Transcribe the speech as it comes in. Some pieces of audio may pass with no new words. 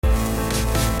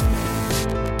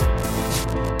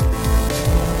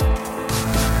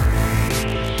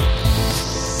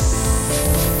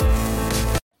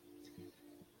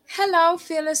Hello,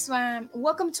 Fearless Fam.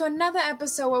 Welcome to another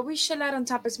episode where we shed light on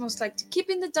topics most like to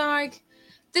keep in the dark.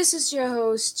 This is your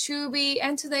host, Chubi,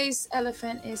 and today's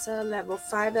elephant is a level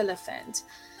 5 elephant.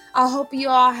 I hope you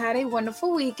all had a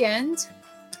wonderful weekend.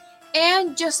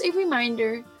 And just a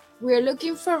reminder, we're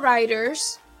looking for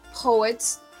writers,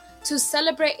 poets, to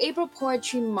celebrate April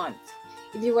Poetry Month.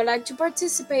 If you would like to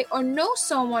participate or know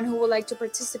someone who would like to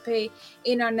participate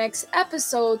in our next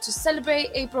episode to celebrate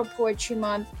April Poetry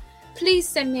Month, please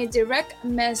send me a direct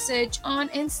message on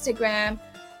Instagram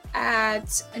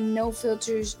at No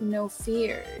Filters, No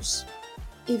Fears.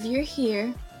 If you're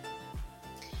here,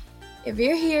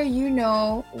 you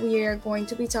know we are going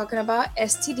to be talking about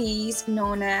STDs,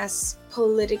 known as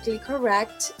politically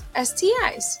correct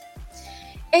STIs.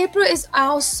 April is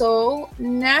also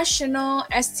National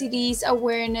STDs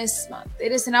Awareness Month.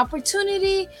 It is an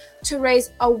opportunity to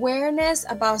raise awareness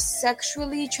about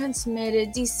sexually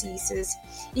transmitted diseases,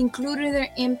 including their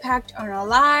impact on our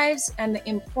lives and the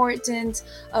importance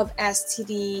of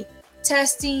STD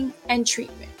testing and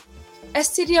treatment.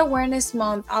 STD Awareness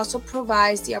Month also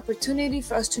provides the opportunity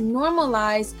for us to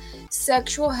normalize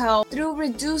sexual health through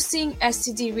reducing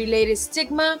STD-related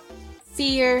stigma,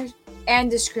 fear,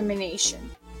 and discrimination.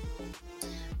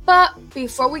 But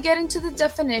before we get into the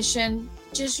definition,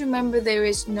 just remember there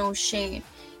is no shame.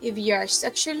 If you are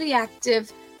sexually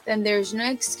active, then there is no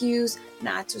excuse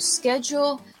not to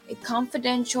schedule a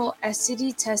confidential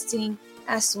STD testing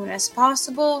as soon as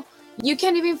possible. You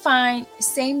can even find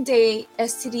same-day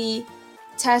STD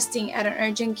testing at an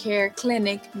urgent care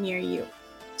clinic near you.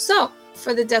 So,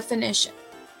 for the definition.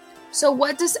 So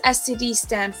what does STD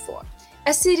stand for?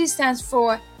 STD stands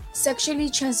for sexually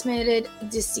transmitted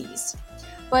disease.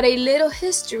 But a little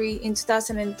history: in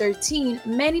 2013,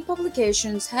 many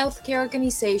publications, healthcare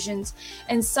organizations,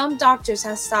 and some doctors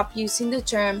have stopped using the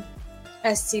term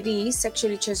STD,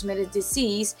 sexually transmitted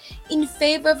disease, in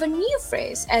favor of a new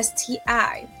phrase,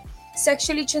 STI,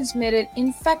 sexually transmitted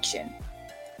infection,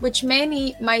 which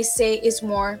many might say is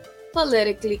more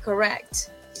politically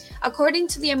correct. According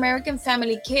to the American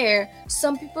Family Care,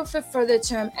 some people prefer the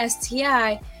term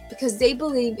STI because they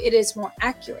believe it is more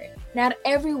accurate. Not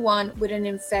everyone with an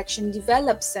infection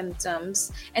develops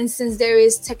symptoms, and since there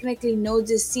is technically no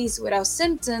disease without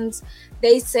symptoms,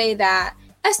 they say that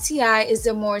STI is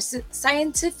the more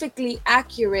scientifically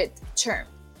accurate term.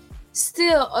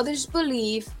 Still, others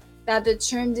believe that the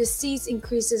term disease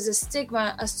increases the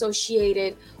stigma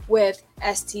associated with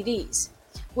STDs,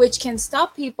 which can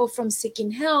stop people from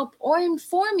seeking help or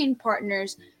informing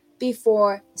partners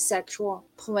before sexual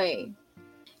play.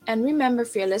 And remember,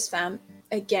 Fearless Fam,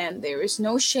 again, there is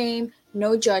no shame,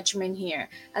 no judgment here.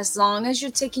 As long as you're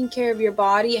taking care of your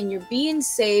body and you're being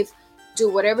safe, do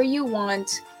whatever you want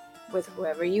with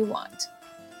whoever you want.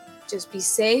 Just be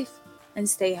safe and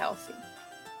stay healthy.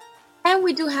 And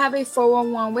we do have a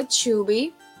 411 with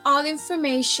Chubi. All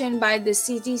information by the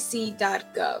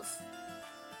cdc.gov.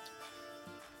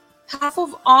 Half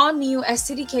of all new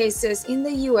STD cases in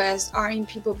the U.S. are in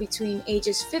people between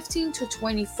ages 15 to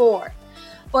 24.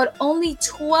 But only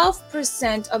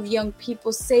 12% of young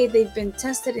people say they've been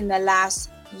tested in the last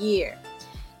year.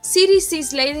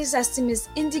 CDC's latest estimates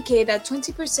indicate that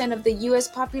 20% of the U.S.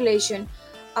 population,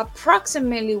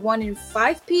 approximately 1 in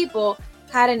 5 people,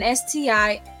 had an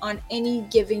STI on any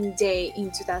given day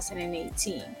in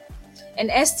 2018. And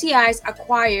STIs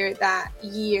acquired that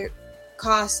year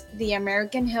cost the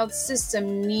American health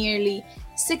system nearly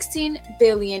 $16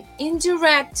 billion in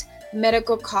direct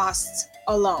medical costs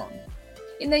alone.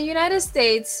 In the United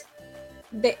States,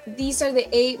 these are the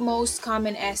 8 most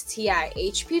common STI: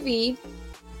 HPV,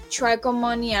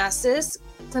 trichomoniasis,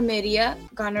 chlamydia,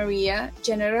 gonorrhea,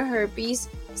 genital herpes,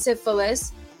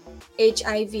 syphilis,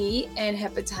 HIV, and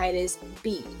hepatitis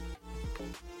B.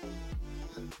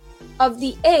 Of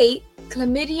the 8,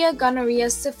 chlamydia, gonorrhea,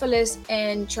 syphilis,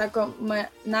 and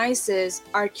trichomoniasis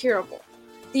are curable.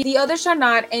 The others are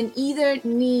not, and either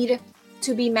need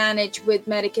to be managed with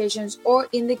medications or,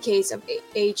 in the case of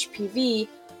HPV,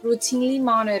 routinely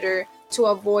monitored to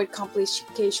avoid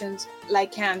complications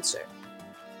like cancer.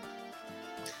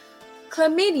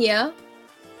 Chlamydia,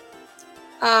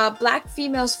 black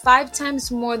females 5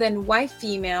 times more than white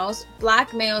females,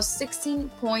 black males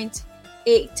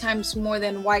 16.8 times more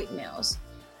than white males.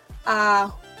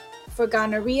 For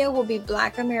gonorrhea will be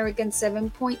black Americans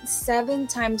 7.7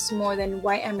 times more than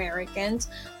white Americans,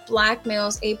 black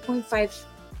males 8.5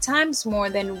 times more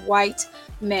than white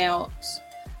males,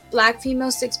 black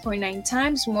females 6.9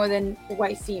 times more than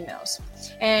white females.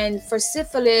 And for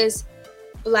syphilis,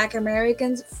 black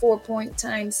Americans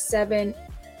 4.7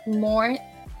 more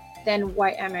than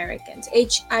white Americans.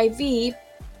 HIV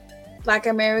Black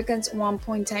Americans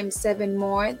 1.7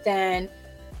 more than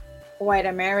white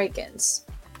Americans.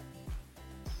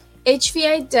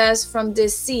 HVI deaths from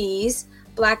disease,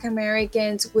 Black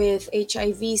Americans with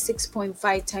HIV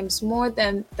 6.5 times more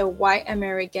than the white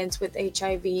Americans with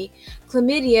HIV.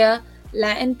 Chlamydia,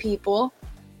 Latin people,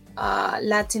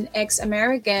 Latinx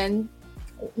American,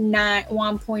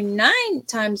 1.9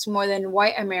 times more than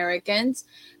white Americans.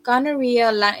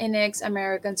 Gonorrhea, Latinx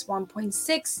Americans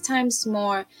 1.6 times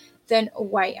more than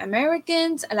white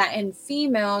Americans. Latin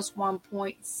females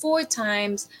 1.4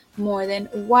 times more than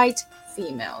white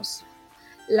females.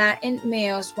 Latin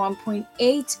males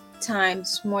 1.8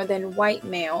 times more than white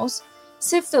males.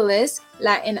 Syphilis,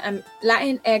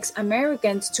 Latinx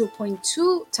Americans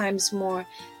 2.2 times more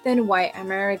than white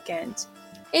Americans.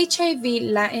 HIV,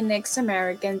 Latinx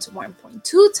Americans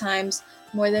 1.2 times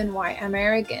more than white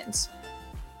Americans.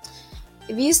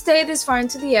 If you stayed this far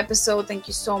into the episode, thank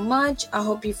you so much. I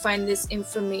hope you find this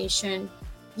information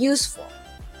useful.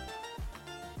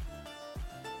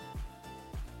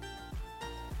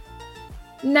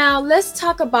 Now let's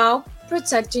talk about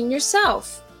protecting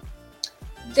yourself.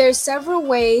 There's several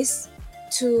ways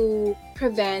to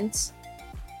prevent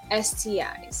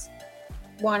STIs.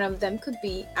 One of them could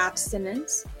be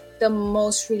abstinence. The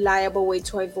most reliable way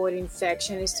to avoid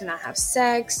infection is to not have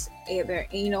sex, either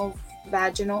anal,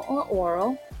 vaginal, or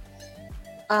oral.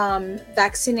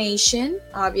 Vaccination,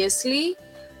 obviously.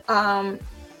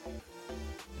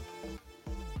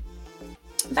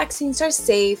 Vaccines are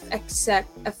safe,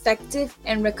 effective,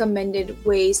 and recommended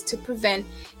ways to prevent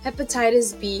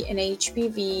hepatitis B and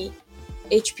HPV.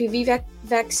 HPV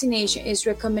vaccination is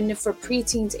recommended for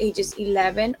preteens ages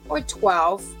 11 or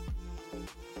 12,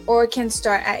 or can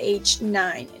start at age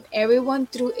 9, and everyone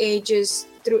through age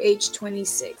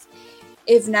 26,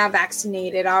 if not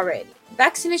vaccinated already.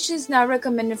 Vaccination is not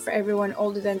recommended for everyone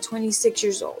older than 26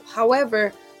 years old.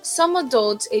 However, some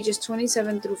adults ages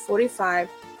 27 through 45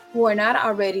 who are not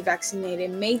already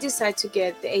vaccinated may decide to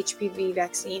get the HPV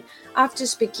vaccine after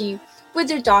speaking with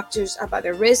their doctors about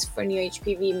the risk for new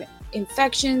HPV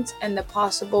infections and the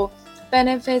possible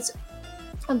benefits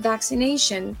of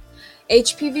vaccination.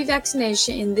 HPV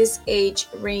vaccination in this age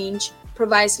range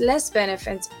provides less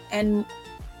benefit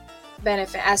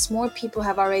as more people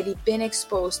have already been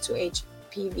exposed to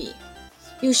HPV.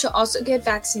 You should also get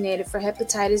vaccinated for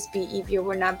hepatitis B if you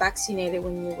were not vaccinated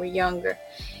when you were younger.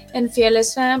 And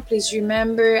Fearless Fam, please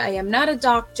remember, I am not a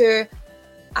doctor,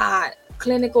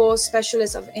 clinical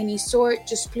specialist of any sort.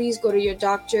 Just please go to your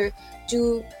doctor.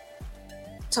 Do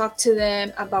talk to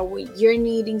them about what you're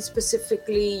needing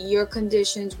specifically, your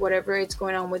conditions, whatever is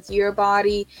going on with your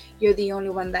body. You're the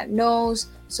only one that knows.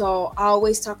 So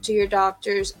always talk to your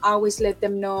doctors. Always let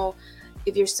them know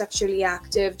if you're sexually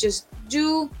active. Just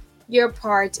do your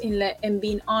part in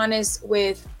being honest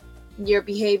with your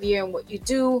behavior and what you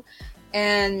do,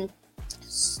 and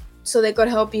so they could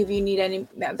help you if you need any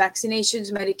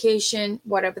vaccinations, medication,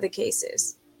 whatever the case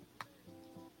is.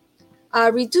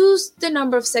 Reduce the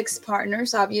number of sex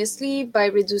partners. Obviously, by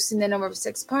reducing the number of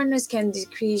sex partners can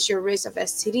decrease your risk of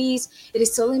STDs. It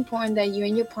is still important that you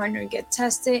and your partner get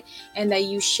tested and that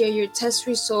you share your test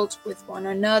results with one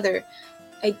another.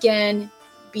 Again,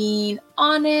 being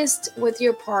honest with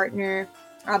your partner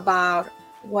about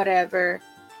whatever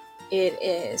it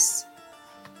is.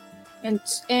 And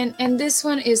this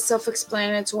one is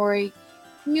self-explanatory.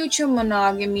 Mutual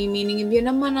monogamy, meaning if you're in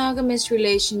a monogamous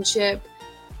relationship,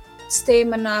 stay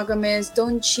monogamous.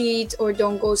 Don't cheat or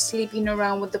don't go sleeping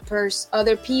around with the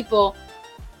other people,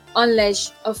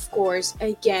 unless, of course,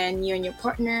 again, you and your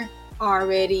partner are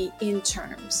already in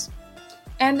terms.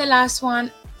 And the last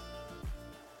one,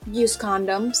 use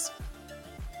condoms.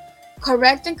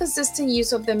 Correct and consistent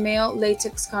use of the male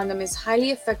latex condom is highly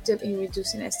effective in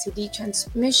reducing STD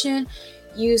transmission.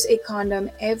 Use a condom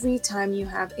every time you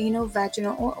have anal,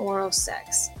 vaginal, or oral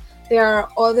sex. There are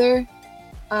other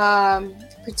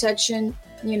protection,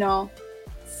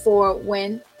 for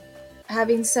when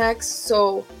having sex.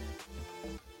 So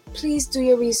please do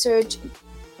your research.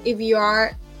 If you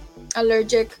are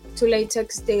allergic to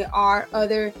latex, there are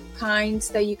other kinds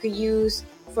that you could use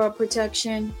for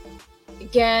protection.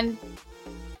 Again,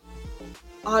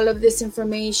 all of this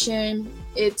information,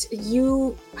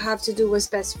 you have to do what's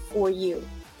best for you.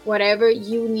 Whatever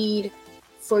you need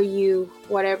for you,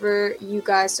 whatever you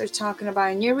guys are talking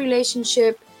about in your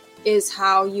relationship is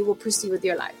how you will proceed with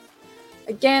your life.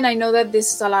 Again, I know that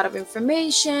this is a lot of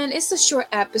information. It's a short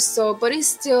episode, but it's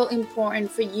still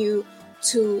important for you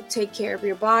to take care of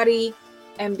your body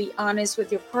and be honest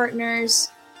with your partners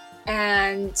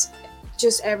and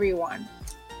just everyone.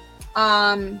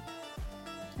 And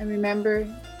remember,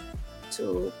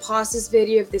 to pause this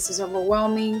video if this is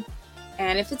overwhelming,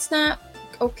 and if it's not,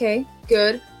 okay,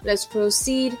 good, let's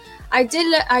proceed. I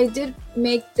did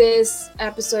make this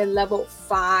episode level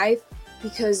 5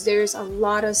 because there's a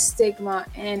lot of stigma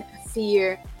and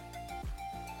fear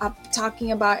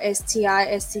talking about STI,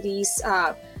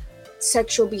 STDs,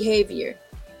 sexual behavior,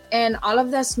 and all of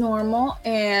that's normal,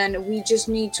 and we just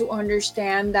need to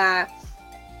understand that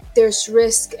there's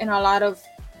risk and a lot of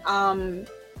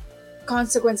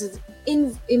consequences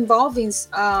involving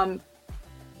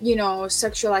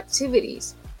sexual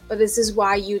activities. But this is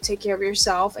why you take care of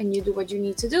yourself and you do what you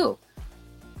need to do.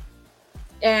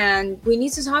 And we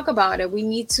need to talk about it. We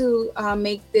need to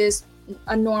make this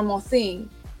a normal thing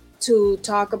to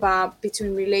talk about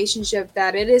between relationship,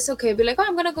 that it is okay. Be like, oh,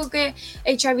 I'm going to go get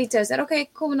HIV tested. Okay,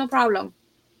 cool, no problem.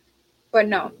 But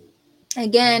no,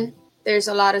 again, there's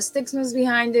a lot of stigmas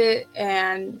behind it,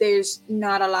 and there's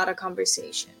not a lot of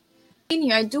conversation.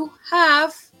 I do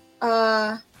have,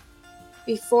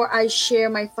 before I share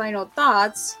my final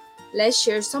thoughts, let's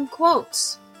share some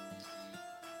quotes.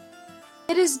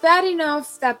 It is bad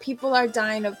enough that people are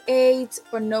dying of AIDS,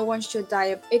 but no one should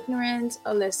die of ignorance.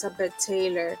 Elizabeth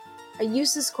Taylor. I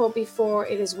used this quote before.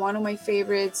 It is one of my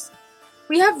favorites.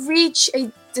 We have reached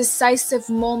a decisive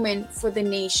moment for the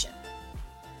nation.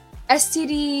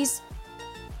 STDs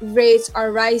rates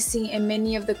are rising, and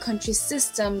many of the country's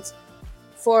systems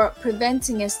for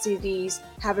preventing STDs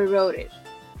have eroded.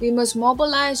 We must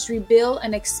mobilize, rebuild,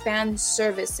 and expand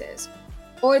services,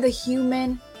 or the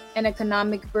human and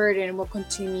economic burden will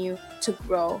continue to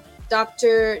grow.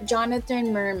 Dr.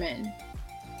 Jonathan Merman.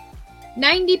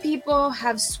 90 people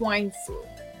have swine flu,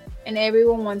 and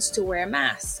everyone wants to wear a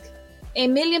mask.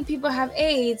 1 million people have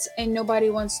AIDS, and nobody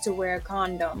wants to wear a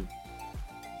condom.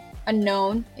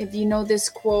 Unknown. If you know this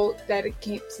quote,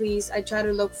 please, I tried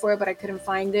to look for it, but I couldn't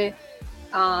find it.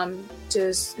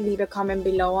 Just leave a comment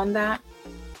below on that.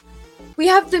 We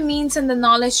have the means and the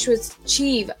knowledge to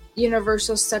achieve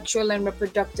universal sexual and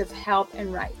reproductive health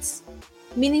and rights.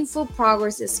 Meaningful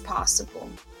progress is possible.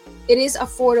 It is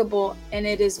affordable and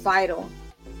it is vital.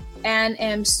 Ann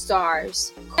M.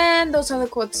 Stars. And those are the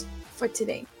quotes for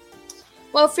today.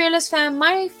 Well, Fearless fam,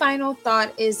 my final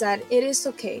thought is that it is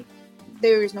okay.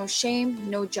 There is no shame,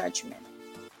 no judgment.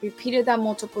 Repeated that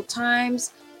multiple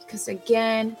times because,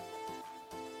 again,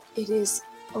 it is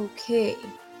okay.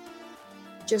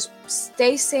 Just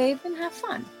stay safe and have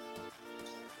fun.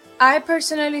 I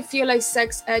personally feel like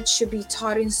sex ed should be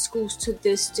taught in schools to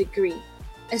this degree,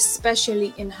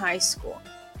 especially in high school.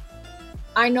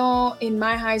 I know in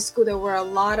my high school there were a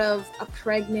lot of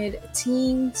pregnant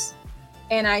teens,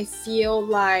 and I feel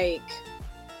like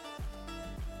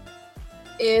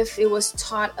if it was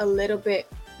taught a little bit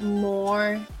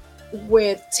more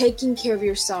with taking care of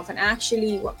yourself and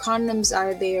actually what condoms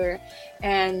are there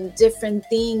and different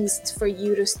things for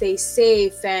you to stay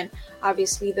safe, and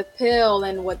obviously the pill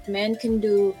and what men can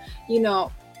do,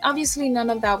 obviously none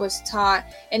of that was taught.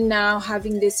 And now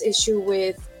having this issue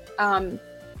with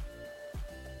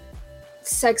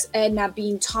sex ed not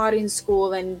being taught in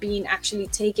school and being actually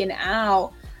taken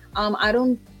out, I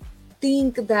don't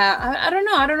think that, I don't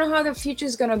know how the future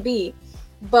is gonna be,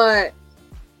 but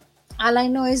all I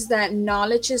know is that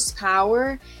knowledge is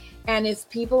power, and if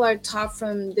people are taught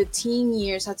from the teen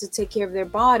years how to take care of their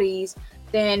bodies,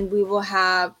 then we will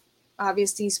have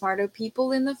obviously smarter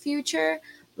people in the future,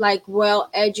 like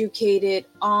well educated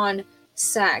on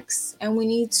sex. And we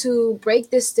need to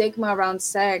break the stigma around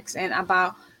sex and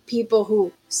about people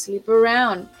who sleep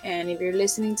around. And if you're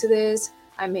listening to this,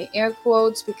 I made air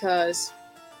quotes because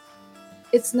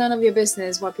it's none of your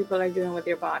business what people are doing with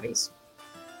their bodies.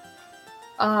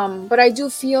 But I do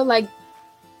feel like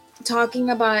talking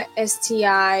about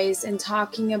STIs and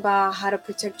talking about how to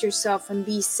protect yourself and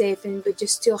be safe, but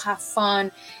just still have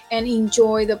fun and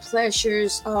enjoy the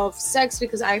pleasures of sex,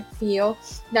 because I feel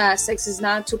that sex is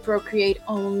not to procreate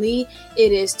only,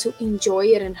 it is to enjoy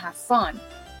it and have fun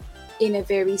in a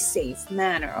very safe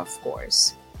manner, of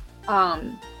course.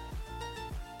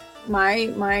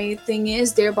 My thing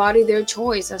is their body, their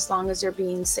choice, as long as they're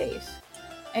being safe.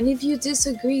 And if you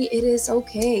disagree, it is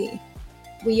okay.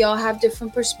 We all have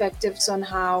different perspectives on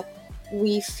how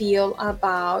we feel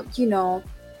about,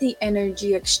 the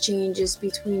energy exchanges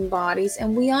between bodies.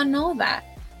 And we all know that.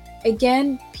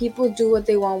 Again, people do what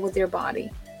they want with their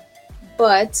body.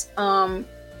 But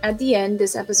at the end,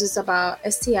 this episode is about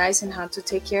STIs and how to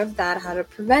take care of that, how to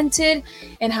prevent it,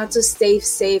 and how to stay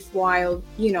safe while,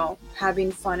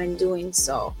 having fun and doing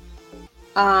so.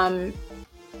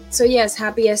 So yes,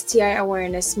 happy STI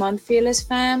Awareness Month, Fearless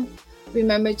fam.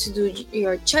 Remember to do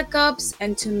your checkups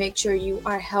and to make sure you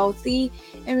are healthy.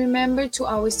 And remember to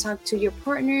always talk to your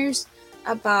partners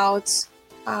about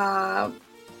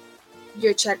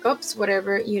your checkups,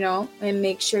 whatever, and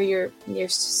make sure you're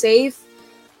safe.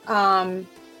 um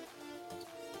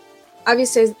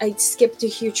Obviously, I skipped a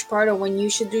huge part of when you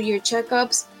should do your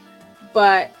checkups,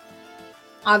 but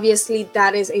obviously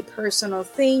that is a personal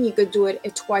thing. You could do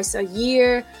it twice a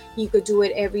year, you could do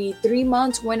it every 3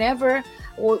 months, whenever,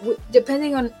 or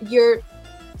depending on your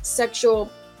sexual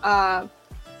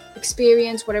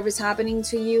experience, whatever's happening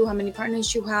to you, how many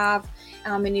partners you have,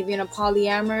 and if you're in a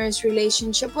polyamorous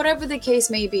relationship, whatever the case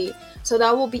may be. So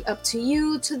that will be up to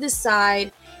you to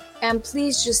decide. And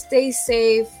please just stay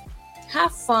safe,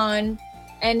 have fun,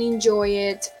 and enjoy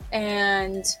it.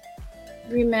 And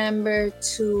remember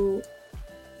to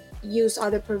use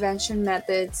other prevention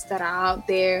methods that are out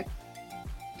there,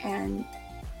 and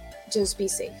just be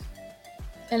safe.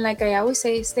 And like I always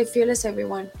say, stay fearless,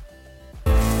 everyone.